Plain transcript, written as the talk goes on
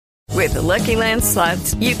With the Lucky Land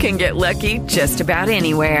Slots, you can get lucky just about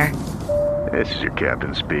anywhere. This is your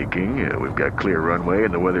captain speaking. We've got clear runway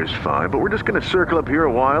and the weather's fine, but we're just going to circle up here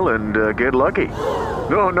a while and get lucky.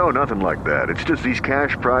 No, nothing like that. It's just these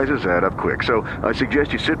cash prizes add up quick. So I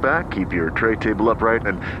suggest you sit back, keep your tray table upright,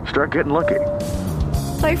 and start getting lucky.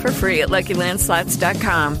 Play for free at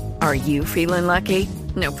LuckyLandSlots.com. Are you feeling lucky?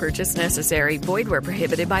 No purchase necessary. Void where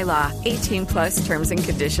prohibited by law. 18 plus terms and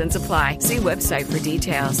conditions apply. See website for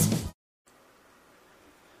details.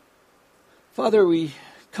 Father, we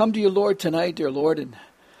come to you, Lord, tonight, dear Lord, and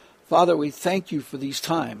Father, we thank you for these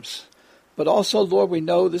times. But also, Lord, we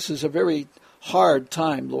know this is a very hard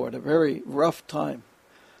time, Lord, a very rough time.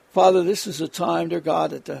 Father, this is a time, dear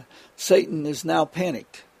God, that Satan is now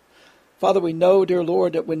panicked. Father, we know, dear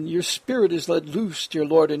Lord, that when your spirit is let loose, dear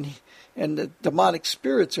Lord, and the demonic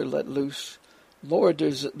spirits are let loose, Lord,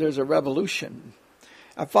 there's a revolution.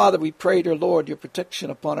 And Father, we pray, dear Lord, your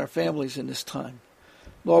protection upon our families in this time.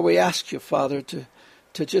 Lord, we ask you, Father, to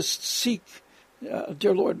just seek,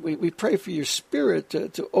 dear Lord, we pray for your spirit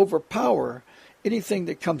to overpower anything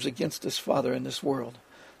that comes against us, Father, in this world.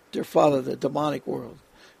 Dear Father, the demonic world.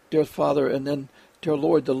 Dear Father, and then, dear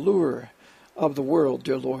Lord, the lure of the world,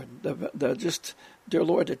 dear Lord. Dear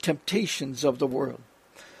Lord, the temptations of the world.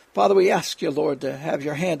 Father, we ask you, Lord, to have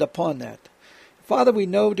your hand upon that. Father, we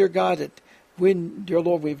know, dear God, that when, dear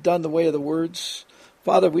Lord, we've done the way of the words,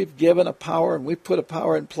 Father, we've given a power and we've put a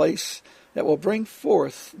power in place that will bring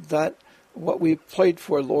forth that what we've prayed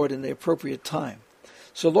for, Lord, in the appropriate time.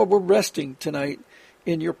 So, Lord, we're resting tonight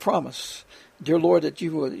in your promise. Dear Lord, that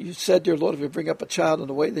you said, dear Lord, if we bring up a child in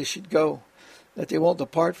the way they should go, that they won't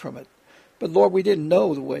depart from it. But, Lord, we didn't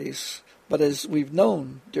know the ways, but as we've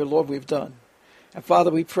known, dear Lord, we've done. And, Father,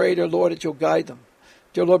 we pray, dear Lord, that you'll guide them.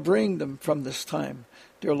 Dear Lord, bring them from this time,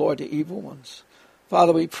 dear Lord, the evil ones.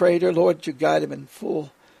 Father, we pray, dear Lord, that you guide them in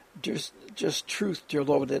full, just truth, dear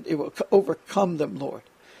Lord, that it will overcome them, Lord.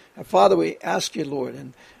 And, Father, we ask you, Lord,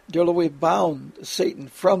 and, dear Lord, we bound Satan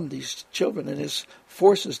from these children and his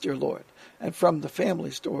forces, dear Lord, and from the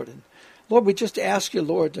families, Lord. And, Lord, we just ask you,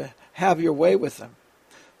 Lord, to have your way with them.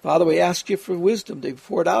 Father, we ask you for wisdom to be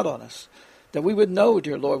poured out on us, that we would know,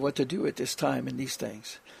 dear Lord, what to do at this time in these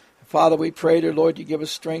things. Father, we pray, dear Lord, you give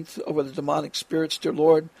us strength over the demonic spirits, dear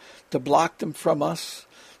Lord, to block them from us.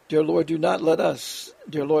 Dear Lord, do not let us,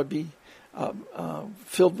 dear Lord, be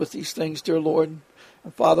filled with these things, dear Lord.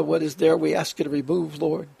 And Father, what is there, we ask you to remove,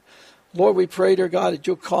 Lord. Lord, we pray, dear God, that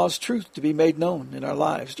you'll cause truth to be made known in our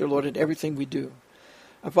lives, dear Lord, in everything we do.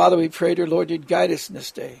 And Father, we pray, dear Lord, you'd guide us in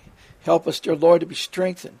this day. Help us, dear Lord, to be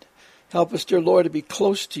strengthened. Help us, dear Lord, to be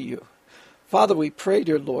close to you. Father, we pray,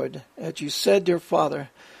 dear Lord, that you said, dear Father,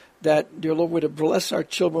 that, dear Lord, we're to bless our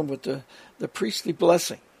children with the priestly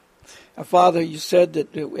blessing. And Father, you said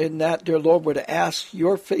that in that, dear Lord, we're to ask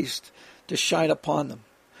your face to shine upon them.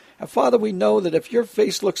 And Father, we know that if your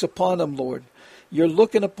face looks upon them, Lord, you're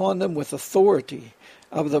looking upon them with authority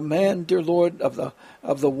of the man, dear Lord, of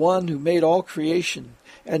the one who made all creation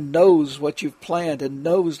and knows what you've planned and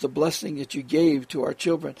knows the blessing that you gave to our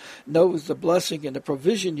children, knows the blessing and the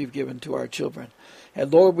provision you've given to our children.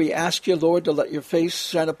 And Lord, we ask you, Lord, to let your face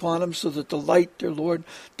shine upon them so that the light, dear Lord,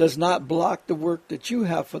 does not block the work that you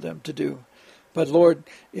have for them to do. But Lord,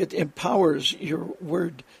 it empowers your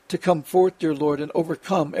word to come forth, dear Lord, and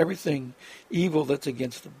overcome everything evil that's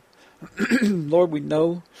against them. Lord, we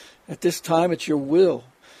know at this time it's your will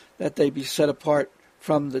that they be set apart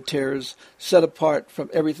from the terrors, set apart from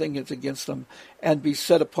everything that's against them, and be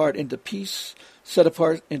set apart into peace, set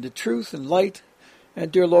apart into truth and light.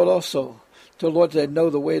 And dear Lord, also, dear Lord, they know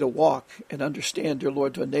the way to walk and understand, dear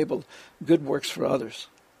Lord, to enable good works for others.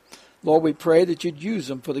 Lord, we pray that you'd use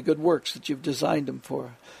them for the good works that you've designed them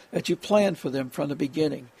for, that you planned for them from the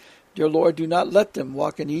beginning. Dear Lord, do not let them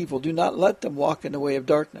walk in evil. Do not let them walk in the way of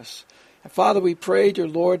darkness. And Father, we pray, dear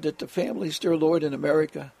Lord, that the families, dear Lord, in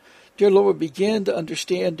America, dear Lord, would begin to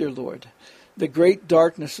understand, dear Lord, the great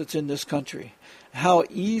darkness that's in this country, how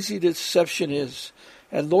easy deception is.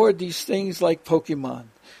 And Lord, these things like Pokemon.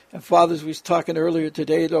 And Father, as we was talking earlier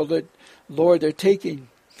today, Lord, they're taking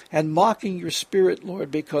and mocking your spirit,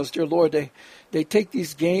 Lord, because, dear Lord, they take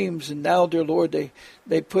these games and now, dear Lord,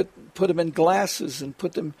 they put them in glasses and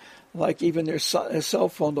put them like even their cell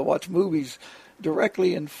phone to watch movies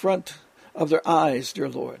directly in front of their eyes, dear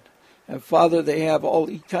Lord. And Father, they have all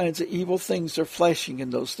kinds of evil things they're flashing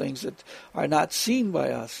in those things that are not seen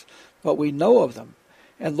by us, but we know of them.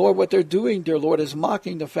 And Lord, what they're doing, dear Lord, is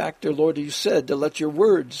mocking the fact, dear Lord, you said to let your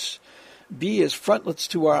words be as frontlets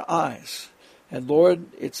to our eyes. And Lord,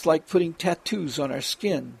 it's like putting tattoos on our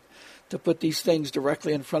skin to put these things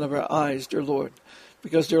directly in front of our eyes, dear Lord.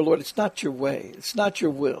 Because, dear Lord, it's not your way. It's not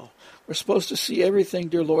your will. We're supposed to see everything,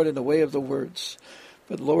 dear Lord, in the way of the words.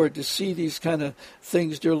 But, Lord, to see these kind of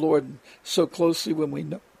things, dear Lord, so closely when we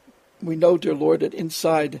know, dear Lord, that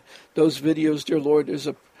inside those videos, dear Lord, there's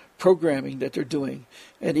a programming that they're doing,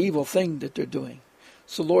 an evil thing that they're doing.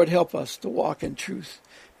 So, Lord, help us to walk in truth.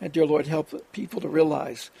 And, dear Lord, help people to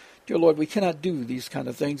realize, dear Lord, we cannot do these kind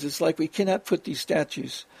of things. It's like we cannot put these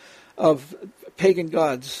statues of pagan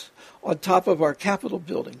gods on top of our Capitol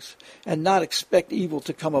buildings and not expect evil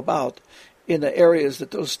to come about in the areas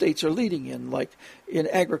that those states are leading in, like in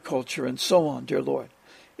agriculture and so on, dear Lord.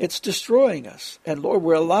 It's destroying us. And, Lord,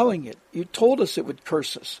 we're allowing it. You told us it would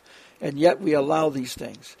curse us, and yet we allow these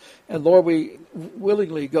things. And, Lord, we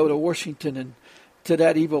willingly go to Washington and to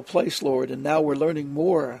that evil place, Lord, and now we're learning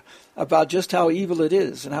more about just how evil it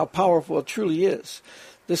is and how powerful it truly is.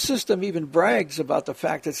 The system even brags about the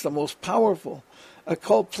fact it's the most powerful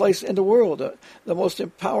occult place in the world, the most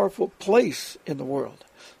powerful place in the world.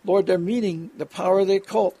 Lord, they're meaning the power of the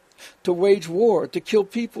occult to wage war, to kill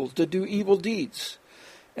people, to do evil deeds.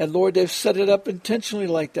 And, Lord, they've set it up intentionally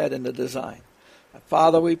like that in the design.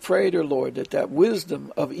 Father, we pray, dear Lord, that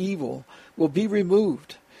wisdom of evil will be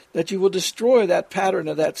removed, that you will destroy that pattern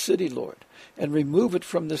of that city, Lord, and remove it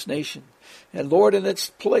from this nation. And, Lord, in its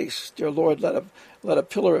place, dear Lord, let a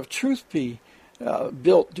pillar of truth be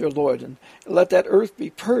built, dear Lord, and let that earth be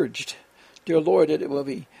purged, dear Lord, that it will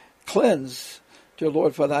be cleansed, dear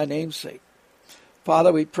Lord, for thy name's sake.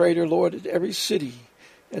 Father, we pray, dear Lord, that every city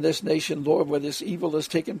in this nation, Lord, where this evil has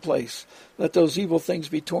taken place, let those evil things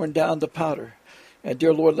be torn down to powder. And,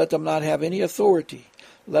 dear Lord, let them not have any authority.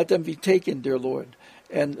 Let them be taken, dear Lord,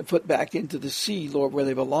 and put back into the sea, Lord, where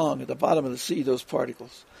they belong, at the bottom of the sea, those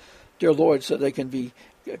particles. Dear Lord, so they can be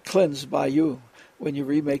cleansed by you when you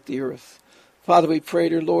remake the earth. Father, we pray,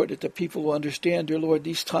 dear Lord, that the people will understand, dear Lord,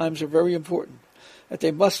 these times are very important, that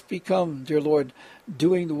they must become, dear Lord,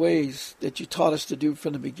 doing the ways that you taught us to do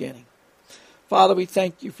from the beginning. Father, we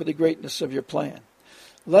thank you for the greatness of your plan.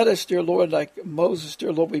 Let us, dear Lord, like Moses,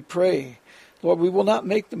 dear Lord, we pray, Lord, we will not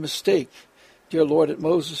make the mistake, dear Lord, that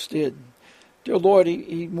Moses did. Dear Lord,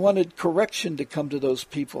 he wanted correction to come to those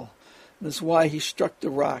people. That's why he struck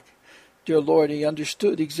the rock. Dear Lord, he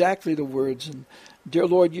understood exactly the words. And dear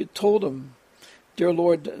Lord, you told him, dear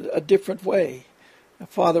Lord, a different way.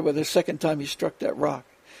 Father, with the second time he struck that rock,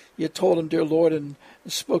 you told him, dear Lord, and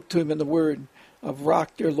spoke to him in the word of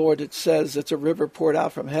rock, dear Lord, it says it's a river poured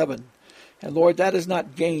out from heaven. And Lord, that is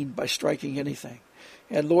not gained by striking anything.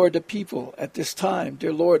 And Lord, the people at this time,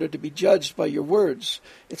 dear Lord, are to be judged by your words.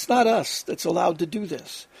 It's not us that's allowed to do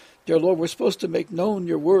this. Dear Lord, we're supposed to make known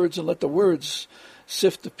your words and let the words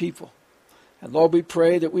sift the people. And Lord, we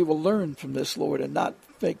pray that we will learn from this, Lord, and not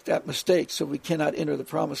make that mistake so we cannot enter the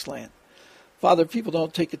promised land. Father, people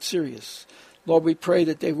don't take it serious. Lord, we pray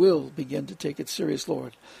that they will begin to take it serious,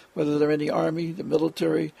 Lord. Whether they're in the army, the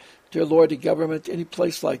military, dear Lord, the government, any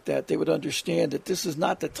place like that, they would understand that this is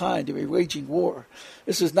not the time to be waging war.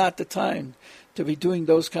 This is not the time to be doing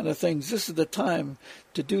those kind of things. This is the time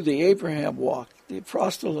to do the Abraham walk, the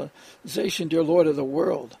proselytization, dear Lord, of the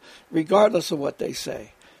world, regardless of what they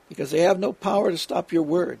say, because they have no power to stop your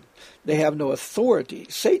word. They have no authority.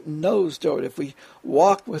 Satan knows, Lord, if we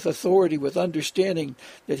walk with authority, with understanding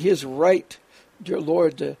that his right, dear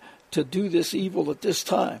Lord, to do this evil at this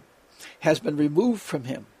time has been removed from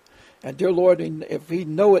him. And dear Lord, if we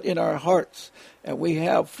know it in our hearts and we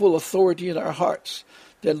have full authority in our hearts,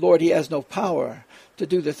 then Lord, he has no power to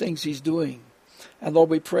do the things he's doing. And Lord,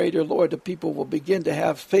 we pray, dear Lord, that people will begin to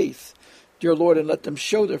have faith, dear Lord, and let them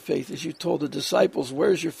show their faith. As you told the disciples,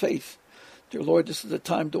 where's your faith? Dear Lord, this is the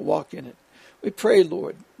time to walk in it. We pray,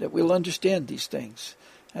 Lord, that we'll understand these things.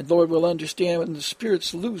 And Lord, we'll understand when the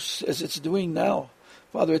Spirit's loose as it's doing now.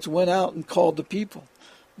 Father, it's went out and called the people.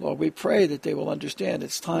 Lord, we pray that they will understand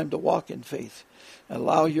it's time to walk in faith and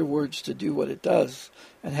allow your words to do what it does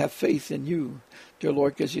and have faith in you, dear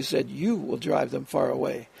Lord, because you said you will drive them far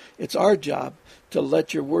away. It's our job to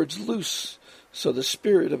let your words loose so the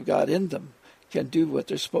Spirit of God in them can do what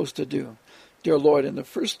they're supposed to do. Dear Lord, and the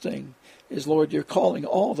first thing is, Lord, you're calling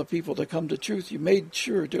all the people to come to truth. You made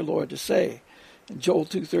sure, dear Lord, to say in Joel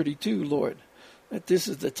 2:32, Lord, that this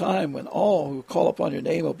is the time when all who call upon your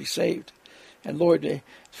name will be saved. And Lord,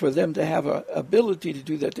 for them to have an ability to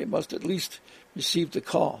do that, they must at least receive the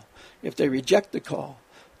call. If they reject the call,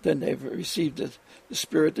 then they've received the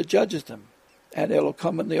Spirit that judges them. And it'll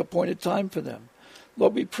come in the appointed time for them.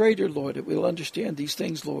 Lord, we pray, dear Lord, that we'll understand these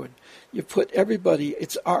things, Lord. You put everybody,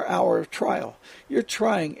 it's our hour of trial. You're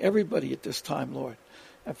trying everybody at this time, Lord.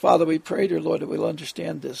 And Father, we pray, dear Lord, that we'll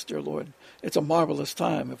understand this, dear Lord. It's a marvelous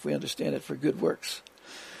time if we understand it for good works.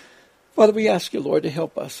 Father, we ask you, Lord, to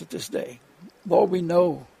help us at this day. Lord, we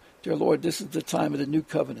know, dear Lord, this is the time of the new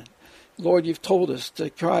covenant. Lord, you've told us to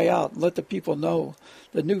cry out and let the people know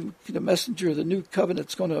the messenger of the new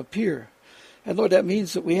covenant's going to appear. And Lord, that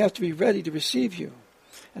means that we have to be ready to receive you.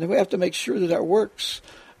 And we have to make sure that our works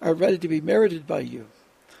are ready to be merited by you.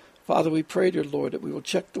 Father, we pray, dear Lord, that we will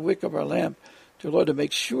check the wick of our lamp, dear Lord, to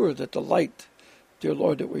make sure that the light, dear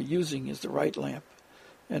Lord, that we're using is the right lamp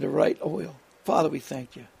and the right oil. Father, we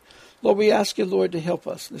thank you. Lord, we ask you, Lord, to help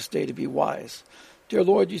us this day to be wise. Dear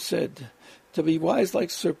Lord, you said to be wise like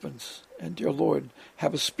serpents, and dear Lord,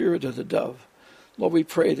 have a spirit of the dove. Lord, we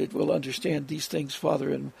pray that we'll understand these things, Father,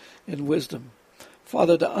 in wisdom.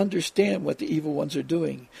 Father, to understand what the evil ones are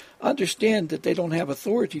doing. Understand that they don't have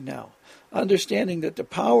authority now. Understanding that the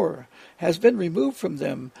power has been removed from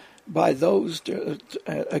them by those,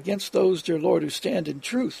 against those, dear Lord, who stand in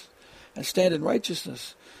truth and stand in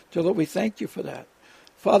righteousness. Dear Lord, we thank you for that.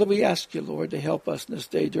 Father, we ask you, Lord, to help us in this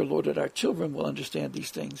day, dear Lord, that our children will understand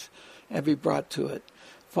these things and be brought to it.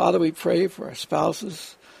 Father, we pray for our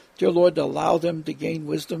spouses, dear Lord, to allow them to gain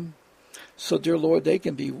wisdom. So, dear Lord, they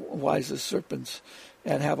can be wise as serpents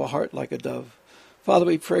and have a heart like a dove. Father,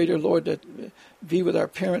 we pray, dear Lord, that be with our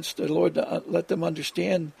parents, dear Lord, to let them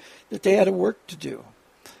understand that they had a work to do.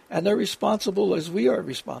 And they're responsible as we are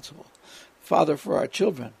responsible, Father, for our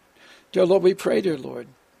children. Dear Lord, we pray, dear Lord,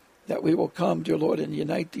 that we will come, dear Lord, and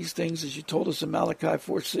unite these things as you told us in Malachi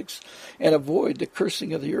 4:6, and avoid the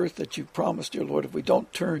cursing of the earth that you promised, dear Lord. If we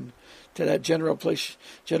don't turn to that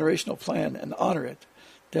generational plan and honor it,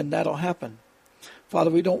 then that'll happen.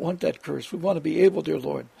 Father, we don't want that curse. We want to be able, dear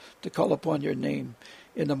Lord, to call upon your name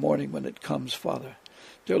in the morning when it comes, Father.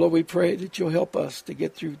 Dear Lord, we pray that you'll help us to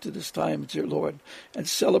get through to this time, dear Lord, and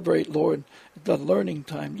celebrate, Lord, the learning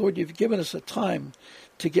time. Lord, you've given us a time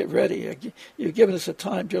to get ready. You've given us a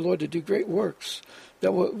time, dear Lord, to do great works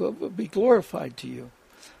that will be glorified to you.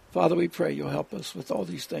 Father, we pray you'll help us with all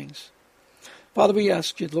these things. Father, we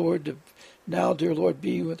ask you, Lord, to now, dear Lord,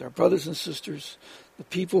 be with our brothers and sisters, the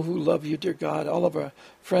people who love you, dear God, all of our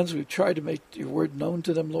friends. We've tried to make your word known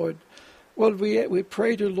to them, Lord. Lord, we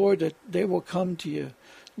pray, dear Lord, that they will come to you.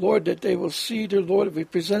 Lord, that they will see, dear Lord, if we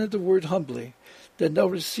presented the word humbly, then they'll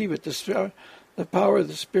receive it. The power of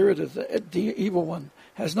the spirit of the evil one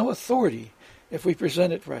has no authority if we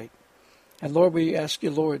present it right. And Lord, we ask you,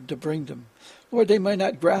 Lord, to bring them. Lord, they might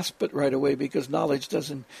not grasp it right away because knowledge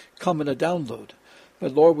doesn't come in a download.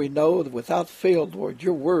 But Lord, we know that without fail, Lord,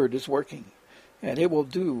 your word is working. And it will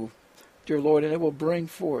do, dear Lord, and it will bring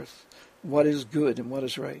forth what is good and what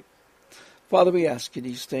is right. Father, we ask you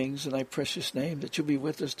these things in thy precious name, that you'll be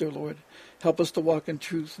with us, dear Lord. Help us to walk in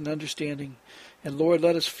truth and understanding. And Lord,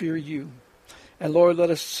 let us fear you. And Lord, let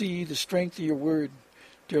us see the strength of your word,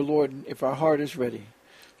 dear Lord, if our heart is ready.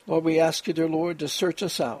 Lord, we ask you, dear Lord, to search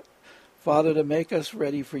us out. Father, to make us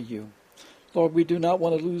ready for you. Lord, we do not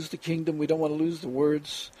want to lose the kingdom. We don't want to lose the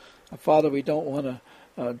words. Father, we don't want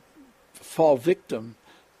to fall victim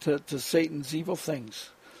to Satan's evil things.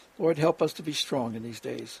 Lord, help us to be strong in these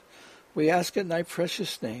days. We ask it in thy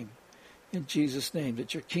precious name, in Jesus' name,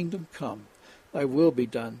 that your kingdom come, thy will be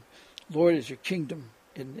done. Lord, as your kingdom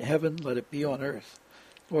in heaven, let it be on earth.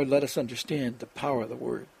 Lord, let us understand the power of the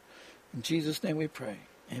word. In Jesus' name we pray.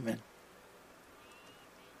 Amen.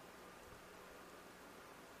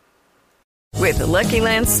 With the Lucky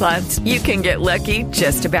Land Slots, you can get lucky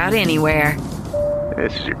just about anywhere.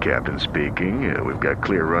 This is your captain speaking. We've got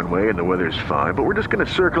clear runway and the weather's fine, but we're just going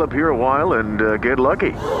to circle up here a while and get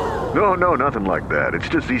lucky. No, nothing like that. It's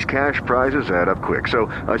just these cash prizes add up quick. So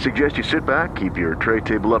I suggest you sit back, keep your tray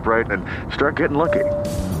table upright, and start getting lucky.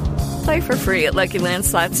 Play for free at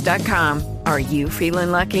LuckyLandSlots.com. Are you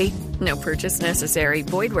feeling lucky? No purchase necessary.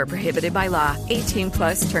 Void where prohibited by law.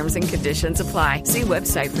 18+ terms and conditions apply. See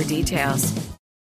website for details.